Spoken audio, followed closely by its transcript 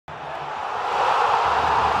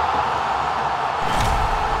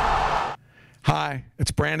Hi,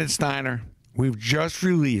 it's Brandon Steiner. We've just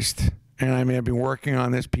released, and I mean, I've been working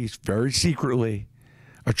on this piece very secretly,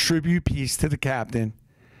 a tribute piece to the captain,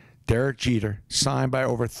 Derek Jeter, signed by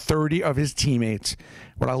over 30 of his teammates.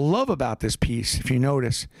 What I love about this piece, if you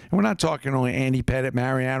notice, and we're not talking only Andy Pettitte,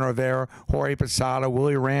 Mariano Rivera, Jorge Posada,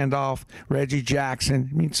 Willie Randolph, Reggie Jackson.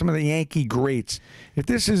 I mean, some of the Yankee greats. If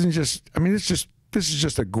this isn't just, I mean, this is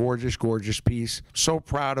just a gorgeous, gorgeous piece. So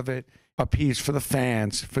proud of it. A piece for the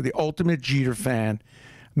fans, for the ultimate Jeter fan.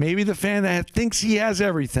 Maybe the fan that thinks he has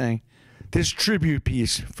everything. This tribute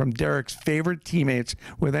piece from Derek's favorite teammates,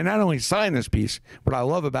 where they not only signed this piece, what I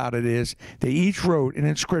love about it is they each wrote an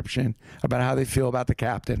inscription about how they feel about the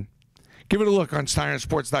captain. Give it a look on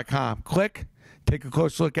SteinerSports.com. Click, take a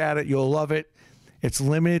close look at it. You'll love it. It's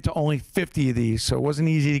limited to only 50 of these, so it wasn't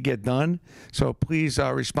easy to get done. So please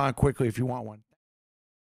respond quickly if you want one.